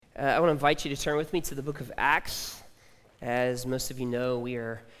I want to invite you to turn with me to the book of Acts. As most of you know, we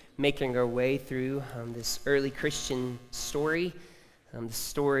are making our way through this early Christian story, the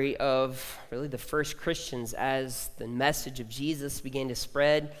story of really the first Christians as the message of Jesus began to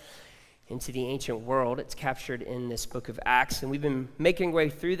spread into the ancient world. It's captured in this book of Acts, and we've been making our way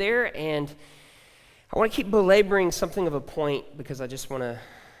through there, and I want to keep belaboring something of a point because it's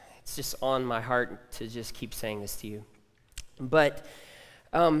just on my heart to just keep saying this to you. But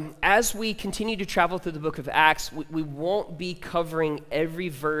as we continue to travel through the book of Acts, we won't be covering every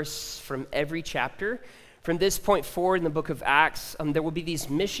verse from every chapter. From this point forward in the book of Acts, there will be these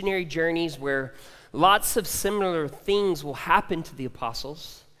missionary journeys where lots of similar things will happen to the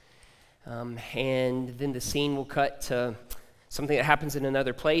apostles. And then the scene will cut to something that happens in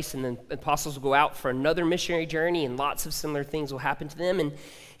another place, and then the apostles will go out for another missionary journey, and lots of similar things will happen to them.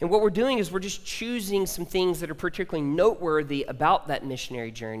 And what we're doing is we're just choosing some things that are particularly noteworthy about that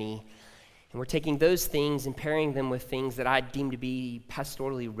missionary journey, and we're taking those things and pairing them with things that I deem to be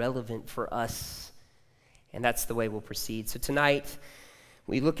pastorally relevant for us, and that's the way we'll proceed. So tonight,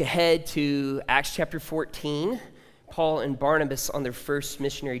 we look ahead to Acts chapter 14. Paul and Barnabas on their first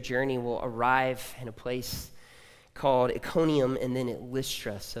missionary journey will arrive in a place called Iconium and then at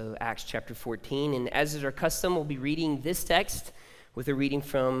Lystra, so Acts chapter 14. And as is our custom, we'll be reading this text with a reading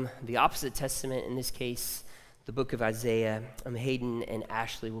from the opposite testament, in this case, the book of Isaiah. Hayden and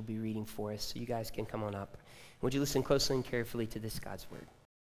Ashley will be reading for us, so you guys can come on up. Would you listen closely and carefully to this God's word?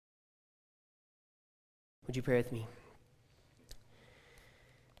 Would you pray with me?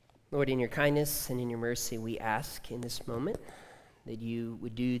 Lord, in your kindness and in your mercy, we ask in this moment that you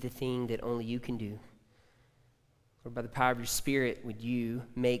would do the thing that only you can do. Lord, by the power of your Spirit, would you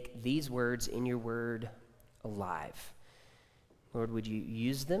make these words in your word alive? Lord, would you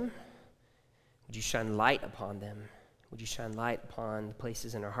use them? Would you shine light upon them? Would you shine light upon the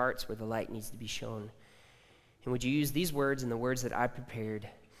places in our hearts where the light needs to be shown? And would you use these words and the words that I prepared,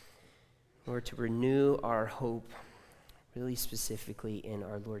 Lord, to renew our hope, really specifically in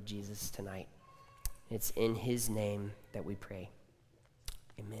our Lord Jesus tonight. It's in his name that we pray.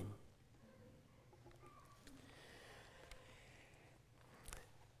 Amen.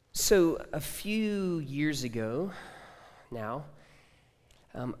 So a few years ago now,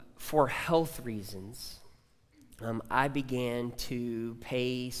 for health reasons, I began to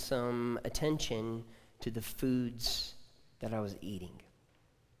pay some attention to the foods that I was eating.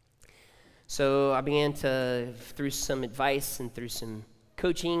 So I began to, through some advice and through some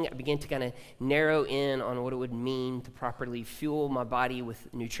coaching, I began to kind of narrow in on what it would mean to properly fuel my body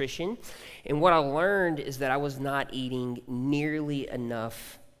with nutrition. And what I learned is that I was not eating nearly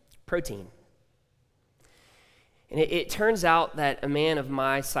enough protein. And it turns out that a man of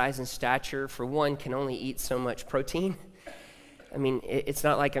my size and stature, for one, can only eat so much protein. I mean, it's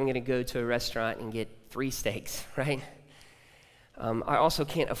not like I'm going to go to a restaurant and get 3 steaks, right? I also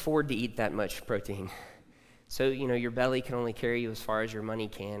can't afford to eat that much protein. So, your belly can only carry you as far as your money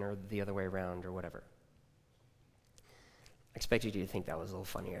can, or the other way around, or whatever. I expected you to think that was a little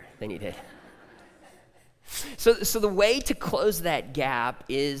funnier than you did. So the way to close that gap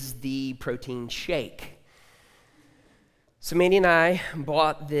is the protein shake. So Mandy and I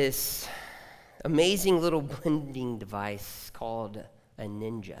bought this amazing little blending device called a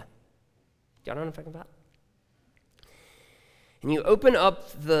Ninja. Y'all know what I'm talking about? And you open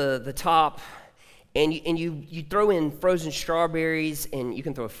up the top, and you throw in frozen strawberries, and you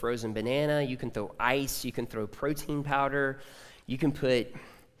can throw a frozen banana, you can throw ice, you can throw protein powder, you can put...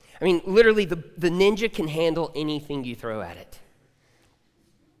 literally, the Ninja can handle anything you throw at it.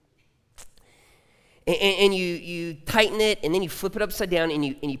 And you tighten it, and then you flip it upside down, and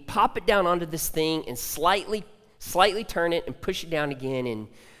you pop it down onto this thing, and slightly turn it, and push it down again, and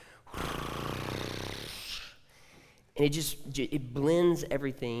it blends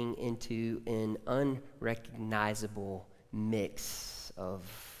everything into an unrecognizable mix of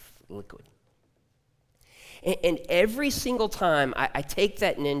liquid. And every single time I take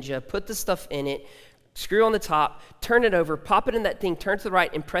that Ninja, put the stuff in it, screw on the top, turn it over, pop it in that thing, turn to the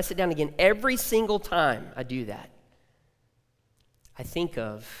right, and press it down again. Every single time I do that, I think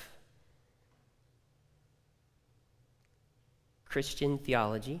of Christian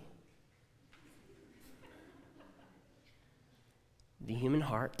theology, the human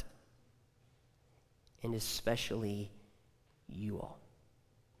heart, and especially you all.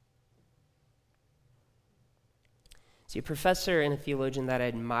 See, a professor and a theologian that I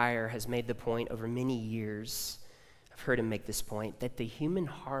admire has made the point over many years, I've heard him make this point, that the human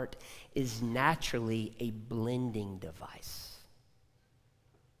heart is naturally a blending device.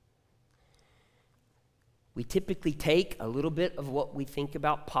 We typically take a little bit of what we think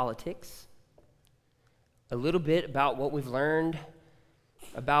about politics, a little bit about what we've learned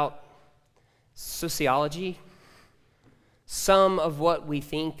about sociology, some of what we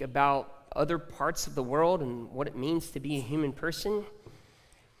think about other parts of the world and what it means to be a human person.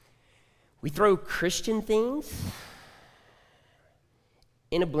 We throw Christian things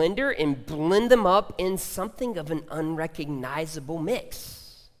in a blender and blend them up in something of an unrecognizable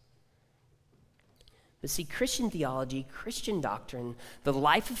mix. But see, Christian theology, Christian doctrine, the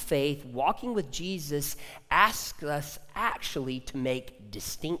life of faith, walking with Jesus, asks us actually to make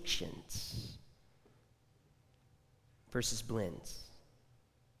distinctions versus blends.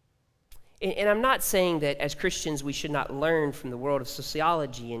 And I'm not saying that as Christians we should not learn from the world of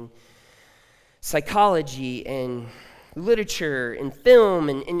sociology and psychology and literature and film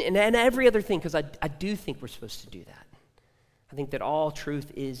and every other thing, because I do think we're supposed to do that. I think that all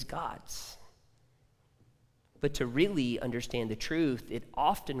truth is God's. But to really understand the truth, it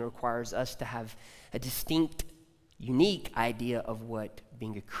often requires us to have a distinct, unique idea of what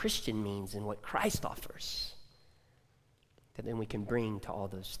being a Christian means and what Christ offers, that then we can bring to all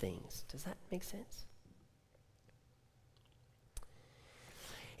those things. Does that make sense?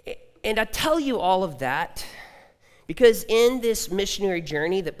 And I tell you all of that because in this missionary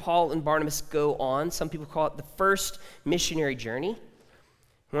journey that Paul and Barnabas go on, some people call it the first missionary journey,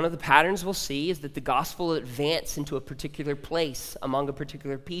 one of the patterns we'll see is that the gospel will advance into a particular place among a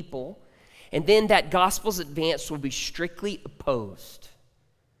particular people, and then that gospel's advance will be strictly opposed.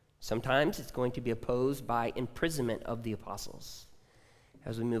 Sometimes it's going to be opposed by imprisonment of the apostles.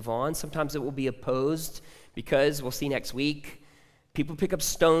 As we move on, sometimes it will be opposed because, we'll see next week, people pick up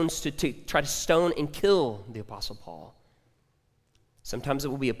stones to try to stone and kill the Apostle Paul. Sometimes it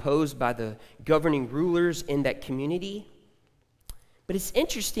will be opposed by the governing rulers in that community. But it's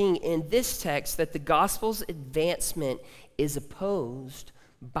interesting in this text that the gospel's advancement is opposed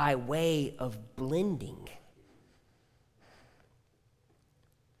by way of blending.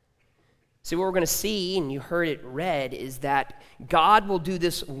 See, what we're going to see, and you heard it read, is that God will do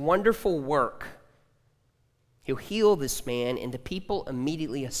this wonderful work. He'll heal this man, and the people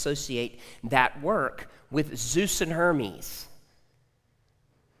immediately associate that work with Zeus and Hermes.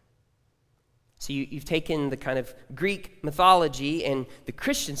 So you've taken the kind of Greek mythology and the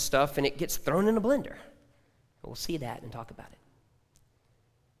Christian stuff, and it gets thrown in a blender. We'll see that and talk about it.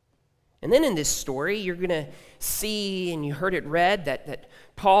 And then in this story, you're going to see, and you heard it read, that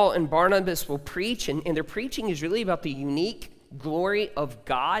Paul and Barnabas will preach, and their preaching is really about the unique glory of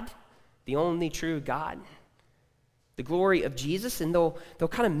God, the only true God, the glory of Jesus, and they'll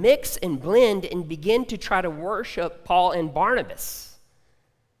kind of mix and blend and begin to try to worship Paul and Barnabas.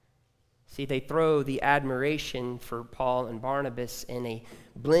 See, they throw the admiration for Paul and Barnabas in a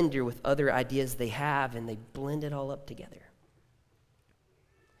blender with other ideas they have, and they blend it all up together.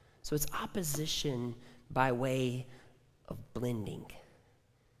 So it's opposition by way of blending.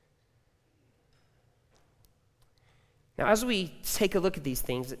 Now, as we take a look at these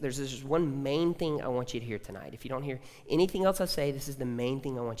things, there's this one main thing I want you to hear tonight. If you don't hear anything else I say, this is the main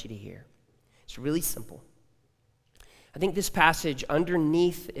thing I want you to hear. It's really simple. I think this passage,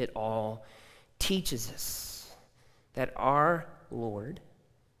 underneath it all, teaches us that our Lord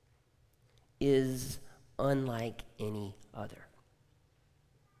is unlike any other.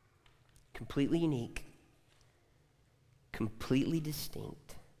 Completely unique, completely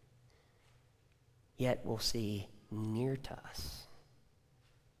distinct, yet we'll see near to us,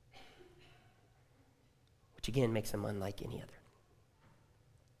 which again makes him unlike any other.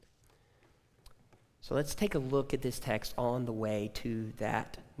 So let's take a look at this text on the way to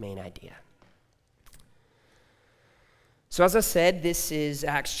that main idea. So as I said, this is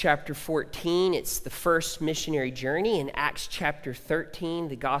Acts chapter 14. It's the first missionary journey. In Acts chapter 13,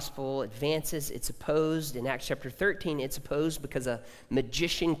 the gospel advances. It's opposed. In Acts chapter 13, it's opposed because a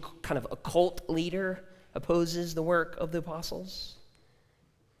magician, kind of occult leader, opposes the work of the apostles.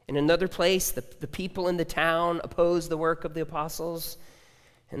 In another place, the people in the town oppose the work of the apostles.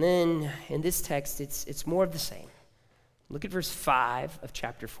 And then in this text, it's more of the same. Look at verse 5 of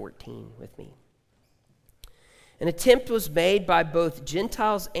chapter 14 with me. An attempt was made by both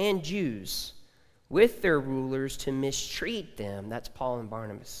Gentiles and Jews with their rulers to mistreat them, that's Paul and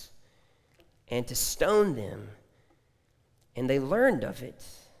Barnabas, and to stone them. And they learned of it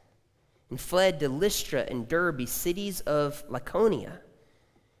and fled to Lystra and Derbe, cities of Lycaonia,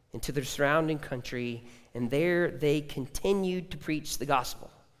 into the surrounding country, and there they continued to preach the gospel.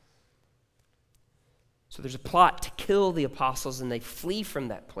 So there's a plot to kill the apostles, and they flee from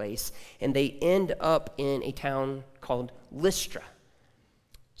that place, and they end up in a town called Lystra.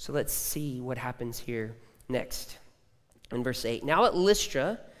 So let's see what happens here next. In verse 8, now at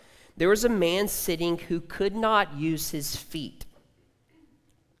Lystra, there was a man sitting who could not use his feet.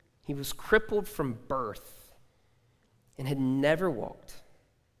 He was crippled from birth and had never walked.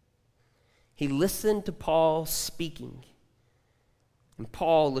 He listened to Paul speaking, and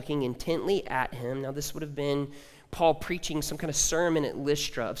Paul looking intently at him. Now this would have been Paul preaching some kind of sermon at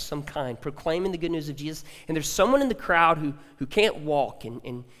Lystra of some kind, proclaiming the good news of Jesus. And there's someone in the crowd who can't walk,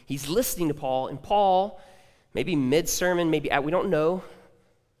 and he's listening to Paul. And Paul, maybe mid-sermon, maybe we don't know,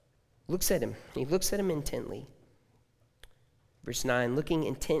 looks at him. He looks at him intently. Verse 9, looking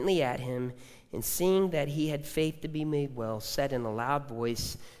intently at him and seeing that he had faith to be made well, said in a loud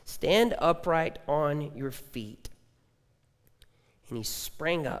voice, stand upright on your feet. And he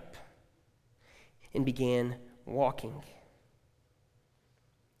sprang up and began walking.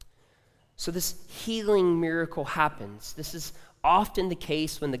 So this healing miracle happens. This is often the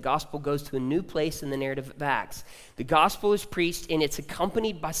case when the gospel goes to a new place in the narrative of Acts. The gospel is preached and it's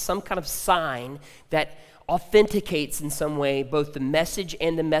accompanied by some kind of sign that authenticates in some way both the message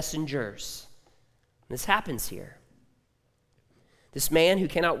and the messengers. This happens here. This man who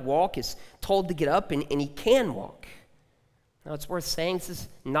cannot walk is told to get up and he can walk. Now, it's worth saying this is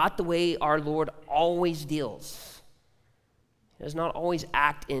not the way our Lord always deals. He does not always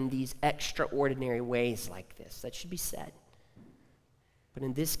act in these extraordinary ways like this. That should be said. But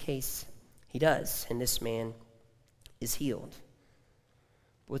in this case, he does, and this man is healed.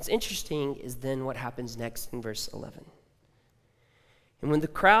 What's interesting is then what happens next in verse 11. And when the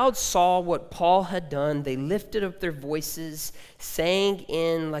crowd saw what Paul had done, they lifted up their voices, saying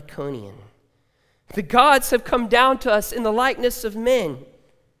in Lycaonian, the gods have come down to us in the likeness of men.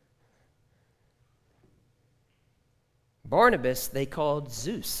 Barnabas they called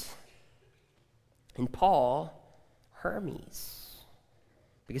Zeus, and Paul Hermes,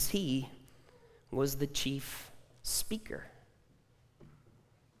 because he was the chief speaker.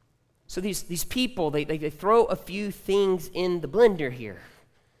 So these people, they throw a few things in the blender here.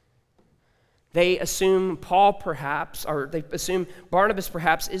 They assume Paul perhaps, or they assume Barnabas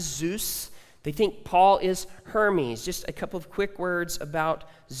perhaps is Zeus. They think Paul is Hermes. Just a couple of quick words about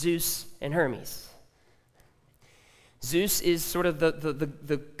Zeus and Hermes. Zeus is sort of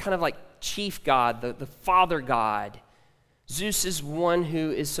the kind of like chief god, the father god. Zeus is one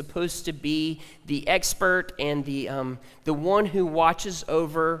who is supposed to be the expert and the one who watches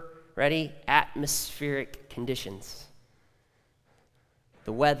over, ready, atmospheric conditions.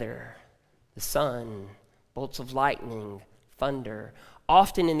 The weather, the sun, bolts of lightning, thunder.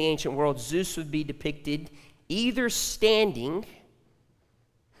 Often in the ancient world, Zeus would be depicted either standing,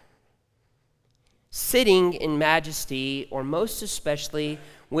 sitting in majesty, or most especially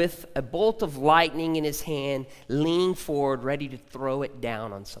with a bolt of lightning in his hand, leaning forward, ready to throw it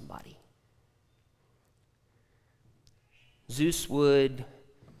down on somebody. Zeus would,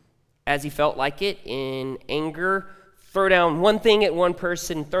 as he felt like it, in anger, throw down one thing at one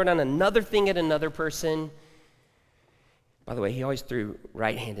person, throw down another thing at another person. By the way, he always threw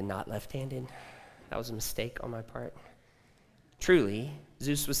right-handed, not left-handed. That was a mistake on my part. Truly,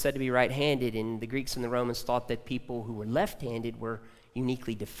 Zeus was said to be right-handed, and the Greeks and the Romans thought that people who were left-handed were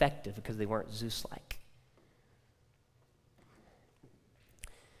uniquely defective because they weren't Zeus-like.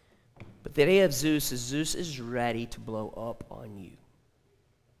 But the idea of Zeus is ready to blow up on you.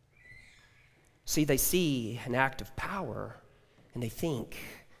 See, they see an act of power, and they think,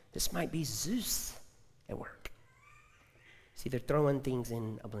 this might be Zeus at work. See, they're throwing things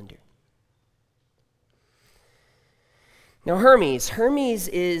in a blender. Now, Hermes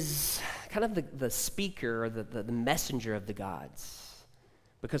is kind of the speaker or the messenger of the gods.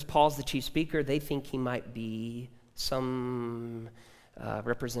 Because Paul's the chief speaker, they think he might be some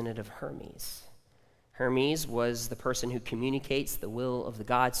representative of Hermes. Hermes was the person who communicates the will of the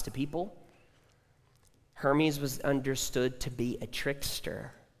gods to people. Hermes was understood to be a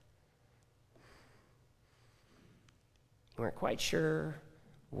trickster. You weren't quite sure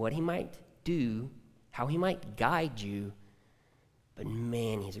what he might do, how he might guide you, but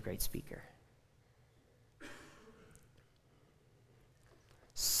man, he's a great speaker.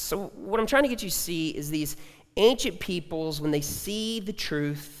 So what I'm trying to get you to see is these ancient peoples, when they see the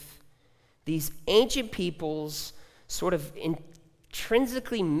truth, these ancient peoples sort of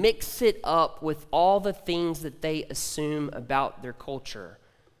intrinsically mix it up with all the things that they assume about their culture.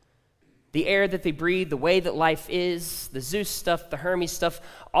 The air that they breathe, the way that life is, the Zeus stuff, the Hermes stuff,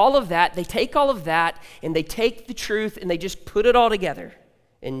 all of that, they take all of that and they take the truth and they just put it all together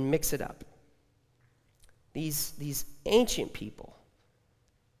and mix it up. These ancient people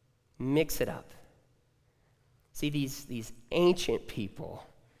mix it up. See, these ancient people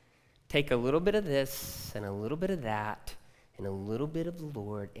take a little bit of this and a little bit of that and a little bit of the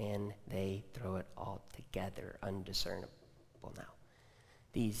Lord, and they throw it all together, undiscernible now.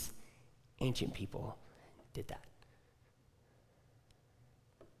 These ancient people did that.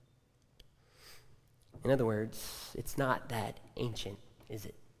 In other words, it's not that ancient, is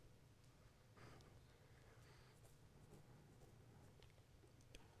it?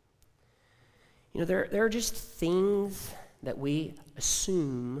 You know, there are just things that we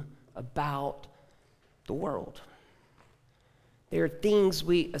assume about the world. There are things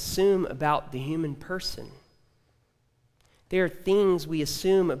we assume about the human person. There are things we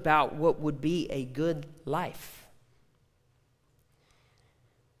assume about what would be a good life.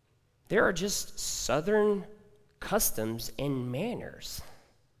 There are just Southern customs and manners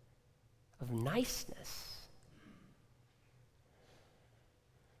of niceness.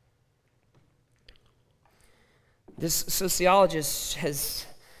 This sociologist has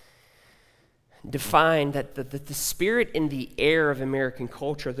defined that the spirit in the air of American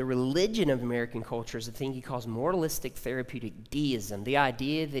culture, the religion of American culture, is a thing he calls moralistic therapeutic deism, the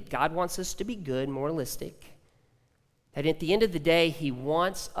idea that God wants us to be good, moralistic, that at the end of the day, he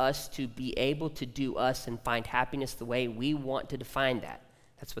wants us to be able to do us and find happiness the way we want to define that.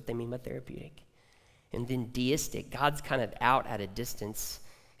 That's what they mean by therapeutic. And then deistic, God's kind of out at a distance,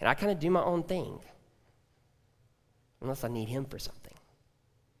 and I kind of do my own thing, unless I need him for something.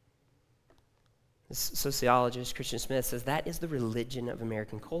 This sociologist, Christian Smith, says that is the religion of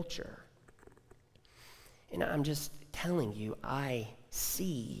American culture. And I'm just telling you, I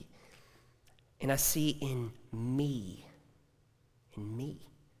see in me,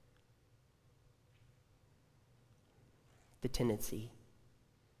 the tendency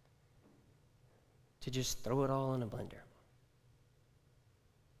to just throw it all in a blender.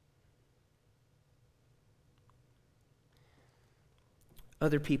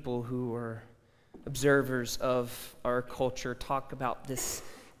 Other people who are observers of our culture talk about this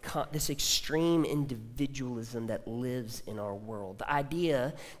extreme individualism that lives in our world. The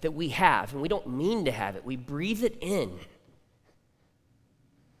idea that we have, and we don't mean to have it, we breathe it in.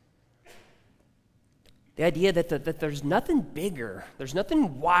 The idea that there's nothing bigger, there's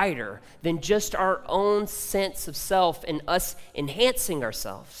nothing wider than just our own sense of self and us enhancing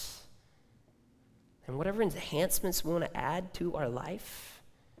ourselves. And whatever enhancements we want to add to our life.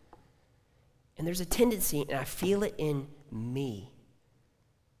 And there's a tendency, and I feel it in me,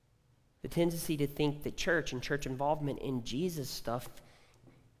 the tendency to think that church and church involvement in Jesus stuff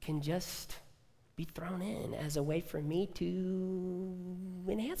can just be thrown in as a way for me to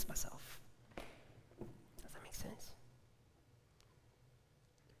enhance myself. Does that make sense?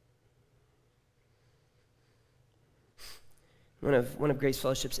 One of Grace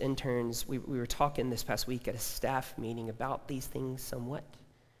Fellowship's interns, we were talking this past week at a staff meeting about these things somewhat.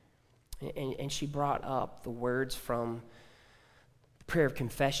 And she brought up the words from the prayer of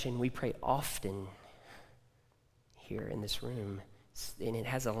confession we pray often here in this room. And it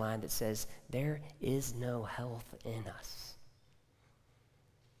has a line that says, "There is no health in us."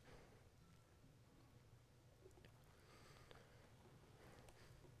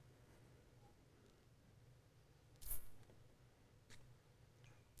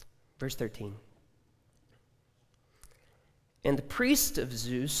 Verse 13. And the priest of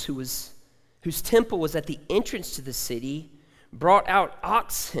Zeus, whose temple was at the entrance to the city, brought out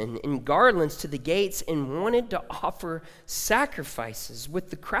oxen and garlands to the gates and wanted to offer sacrifices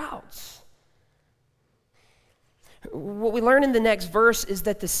with the crowds. What we learn in the next verse is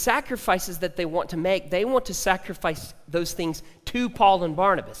that the sacrifices that they want to make, they want to sacrifice those things to Paul and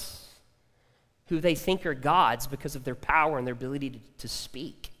Barnabas, who they think are gods because of their power and their ability to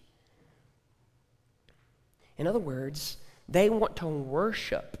speak. In other words, they want to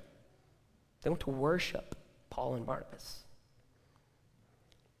worship. They want to worship Paul and Barnabas.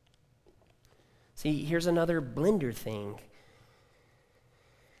 See, here's another blender thing.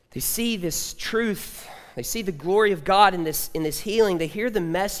 They see this truth. They see the glory of God in this healing. They hear the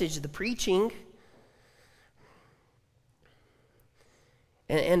message, the preaching.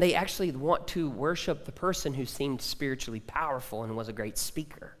 And they actually want to worship the person who seemed spiritually powerful and was a great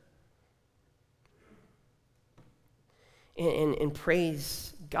speaker. And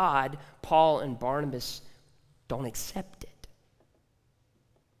praise God, Paul and Barnabas don't accept it.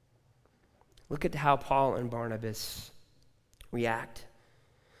 Look at how Paul and Barnabas react.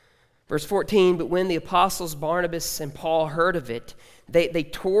 Verse 14, but when the apostles Barnabas and Paul heard of it, they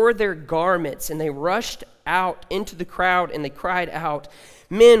tore their garments and they rushed out into the crowd and they cried out,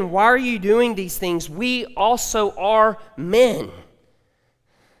 "Men, why are you doing these things? We also are men.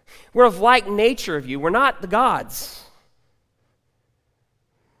 We're of like nature of you. We're not the gods."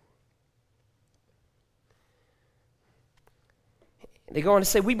 They go on to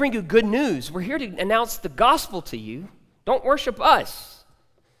say, we bring you good news. We're here to announce the gospel to you. Don't worship us.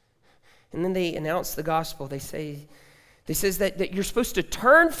 And then they announce the gospel. They says that you're supposed to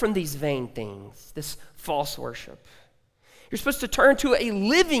turn from these vain things, this false worship. You're supposed to turn to a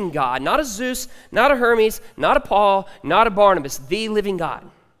living God, not a Zeus, not a Hermes, not a Paul, not a Barnabas, the living God.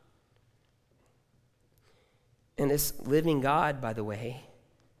 And this living God, by the way,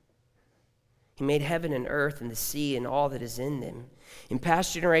 he made heaven and earth and the sea and all that is in them. In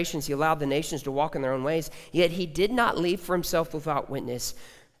past generations, he allowed the nations to walk in their own ways, yet he did not leave for himself without witness,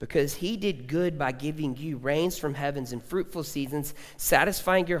 because he did good by giving you rains from heavens and fruitful seasons,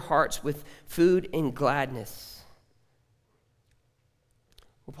 satisfying your hearts with food and gladness.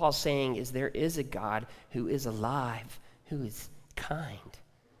 What Paul's saying is there is a God who is alive, who is kind.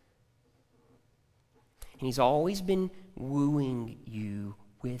 And he's always been wooing you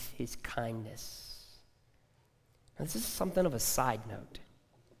with his kindness. Now, this is something of a side note.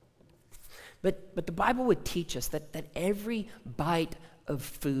 But the Bible would teach us that every bite of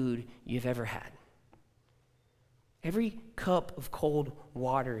food you've ever had, every cup of cold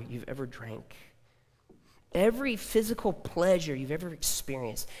water you've ever drank, every physical pleasure you've ever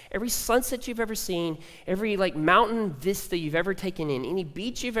experienced, every sunset you've ever seen, every mountain vista you've ever taken in, any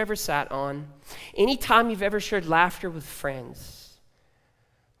beach you've ever sat on, any time you've ever shared laughter with friends,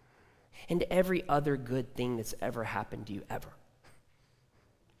 and every other good thing that's ever happened to you ever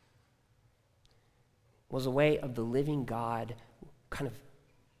was a way of the living God kind of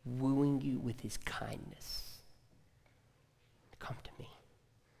wooing you with his kindness. Come to me.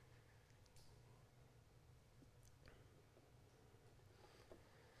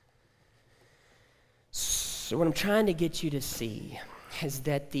 So what I'm trying to get you to see is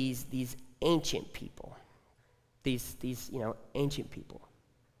that these ancient people, these ancient people,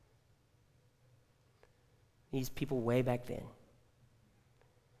 these people way back then,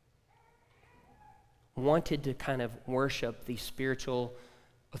 wanted to kind of worship the spiritual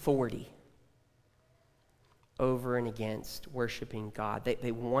authority over and against worshiping God.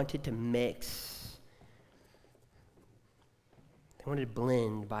 They wanted to mix. They wanted to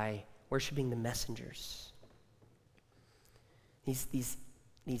blend by worshiping the messengers. These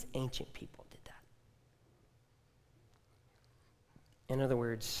ancient people did that. In other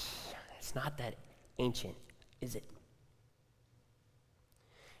words, it's not that ancient, is it?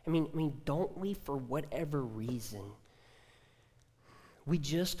 I mean, don't we, for whatever reason, we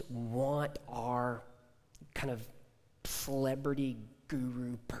just want our kind of celebrity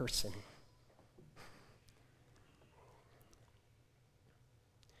guru person?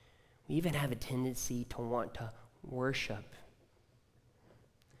 We even have a tendency to want to worship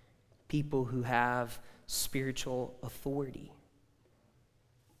people who have spiritual authority.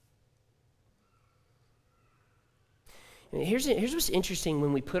 Here's what's interesting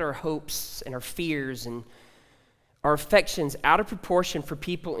when we put our hopes and our fears and our affections out of proportion for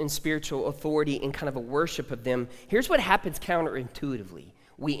people in spiritual authority and kind of a worship of them. Here's what happens counterintuitively.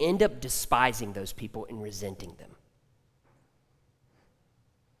 We end up despising those people and resenting them.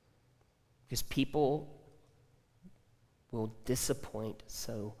 Because people will disappoint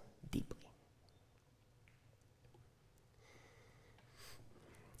so deeply.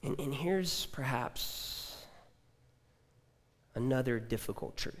 And here's perhaps another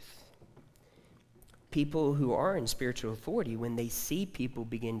difficult truth. People who are in spiritual authority, when they see people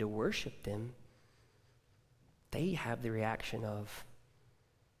begin to worship them, they have the reaction of,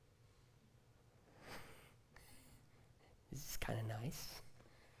 this is kind of nice.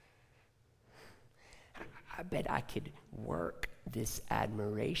 I bet I could work this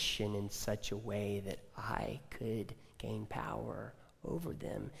admiration in such a way that I could gain power over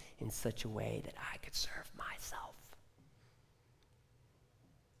them in such a way that I could serve myself.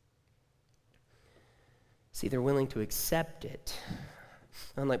 See, they're willing to accept it,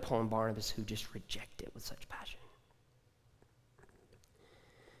 unlike Paul and Barnabas, who just reject it with such passion.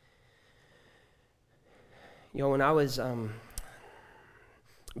 When I was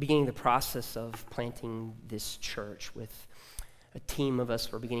beginning the process of planting this church with a team of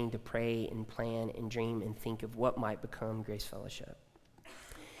us, were beginning to pray and plan and dream and think of what might become Grace Fellowship.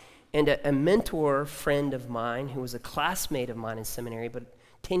 And a mentor friend of mine, who was a classmate of mine in seminary, but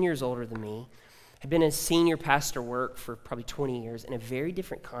 10 years older than me, had been in senior pastor work for probably 20 years in a very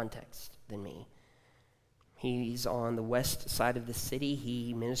different context than me. He's on the west side of the city.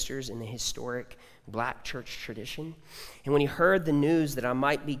 He ministers in the historic black church tradition. And when he heard the news that I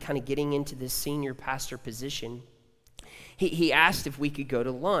might be kind of getting into this senior pastor position, he asked if we could go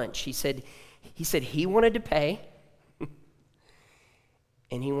to lunch. He said he wanted to pay,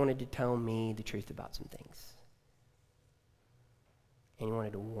 and he wanted to tell me the truth about some things. and he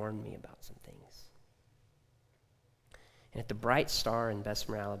wanted to warn me about some things. And at the Bright Star in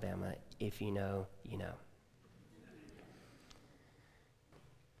Bessemer, Alabama, if you know, you know,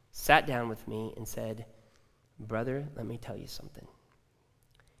 sat down with me and said, brother, let me tell you something.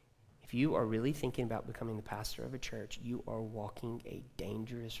 If you are really thinking about becoming the pastor of a church, you are walking a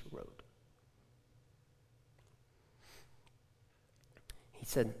dangerous road. He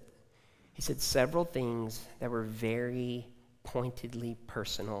said several things that were very pointedly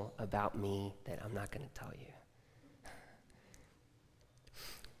personal about me that I'm not going to tell you.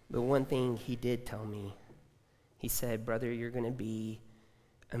 But one thing he did tell me, he said, brother, you're going to be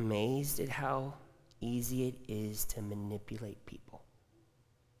amazed at how easy it is to manipulate people.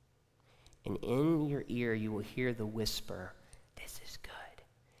 And in your ear, you will hear the whisper, this is good.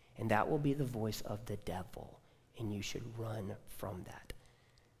 And that will be the voice of the devil, and you should run from that.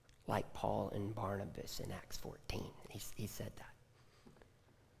 Like Paul and Barnabas in Acts 14. He said that.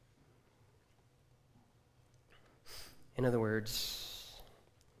 In other words,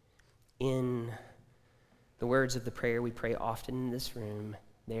 in the words of the prayer we pray often in this room,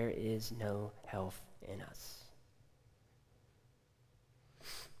 there is no health in us.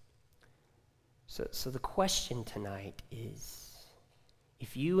 So the question tonight is,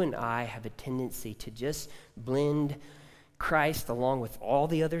 if you and I have a tendency to just blend Christ along with all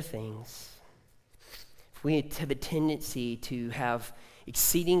the other things, if we have a tendency to have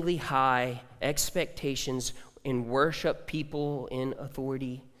exceedingly high expectations and worship people in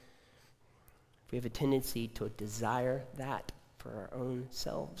authority, if we have a tendency to desire that for our own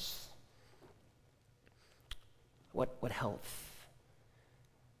selves, what health?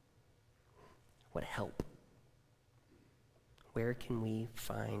 What help? Where can we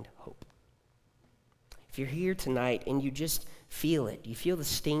find hope? If you're here tonight and you just feel it, you feel the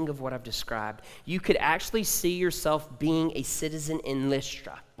sting of what I've described, you could actually see yourself being a citizen in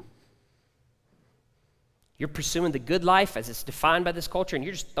Lystra. You're pursuing the good life as it's defined by this culture, and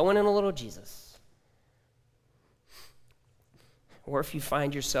you're just throwing in a little Jesus. Or if you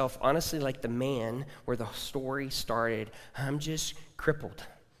find yourself, honestly, like the man where the story started, I'm just crippled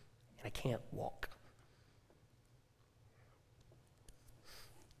and I can't walk.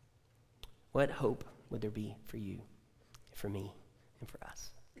 What hope would there be for you, for me, and for us?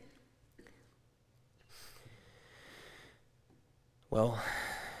 Well,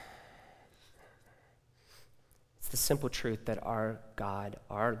 it's the simple truth that our God,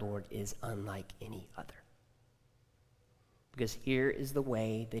 our Lord, is unlike any other. Because here is the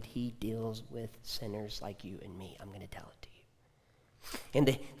way that he deals with sinners like you and me. I'm going to tell it to you.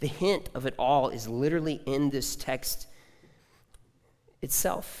 And the hint of it all is literally in this text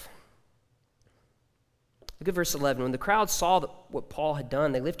itself. Look at verse 11. When the crowd saw what Paul had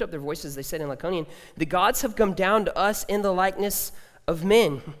done, they lifted up their voices. They said in Lycaonian, the gods have come down to us in the likeness of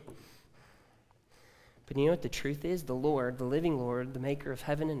men. But you know what the truth is? The Lord, the living Lord, the maker of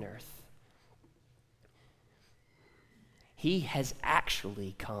heaven and earth, he has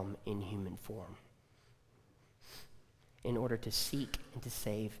actually come in human form in order to seek and to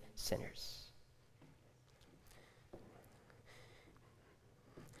save sinners.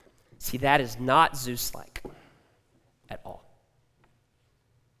 See, that is not Zeus-like at all.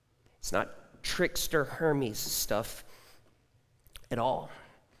 It's not trickster Hermes stuff at all.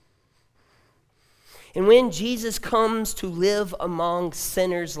 And when Jesus comes to live among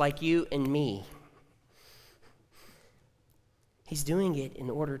sinners like you and me, he's doing it in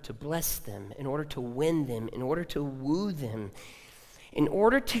order to bless them, in order to win them, in order to woo them, in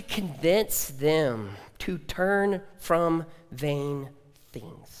order to convince them to turn from vain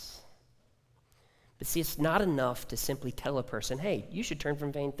things. But see, it's not enough to simply tell a person, hey, you should turn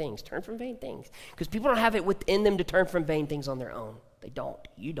from vain things. Turn from vain things. Because people don't have it within them to turn from vain things on their own. They don't.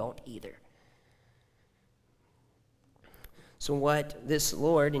 You don't either. So what this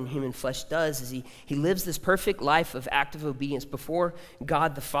Lord in human flesh does is he lives this perfect life of active obedience before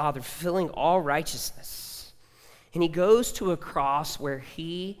God the Father, fulfilling all righteousness. And he goes to a cross where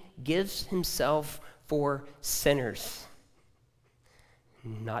he gives himself for sinners.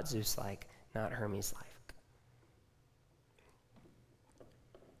 Not Zeus-like, not Hermes-like.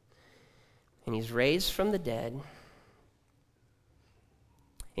 And he's raised from the dead,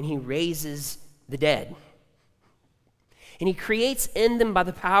 and he raises the dead. And he creates in them, by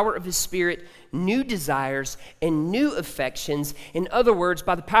the power of his Spirit, new desires and new affections. In other words,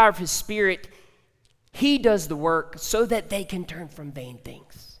 by the power of his Spirit, he does the work so that they can turn from vain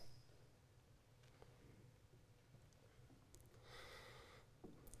things.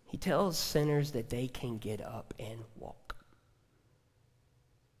 He tells sinners that they can get up and walk.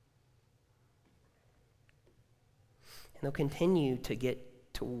 And they'll continue to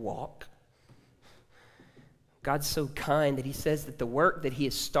get to walk. God's so kind that he says that the work that he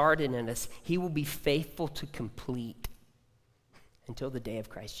has started in us, he will be faithful to complete until the day of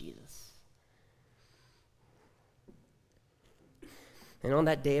Christ Jesus. And on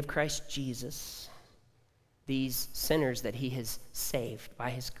that day of Christ Jesus, these sinners that he has saved by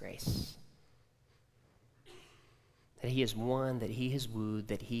his grace, that he has won, that he has wooed,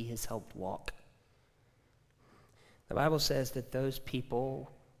 that he has helped walk, the Bible says that those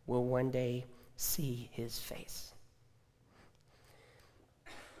people will one day see his face.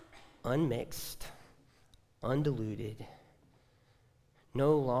 Unmixed, undiluted,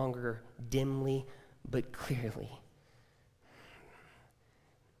 no longer dimly but clearly.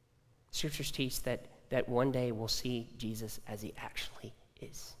 Scriptures teach that one day we'll see Jesus as he actually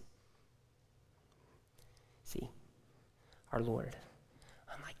is. See, our Lord,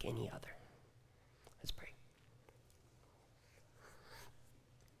 unlike any other. Let's pray.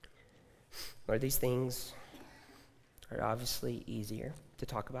 Lord, these things are obviously easier to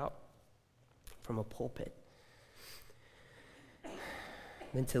talk about from a pulpit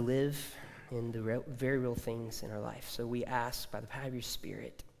than to live in the very real things in our life. So we ask by the power of your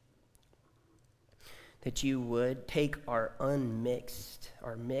Spirit that you would take our mixed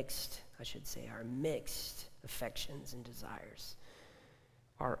affections and desires,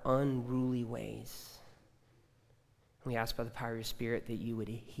 our unruly ways. We ask by the power of your Spirit that you would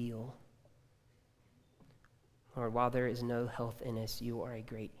heal. Lord, while there is no health in us, you are a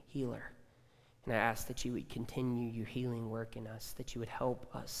great healer. And I ask that you would continue your healing work in us, that you would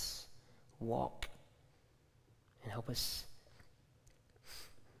help us walk and help us,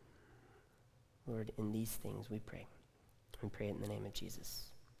 Lord, in these things we pray. We pray it in the name of Jesus.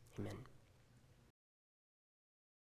 Amen.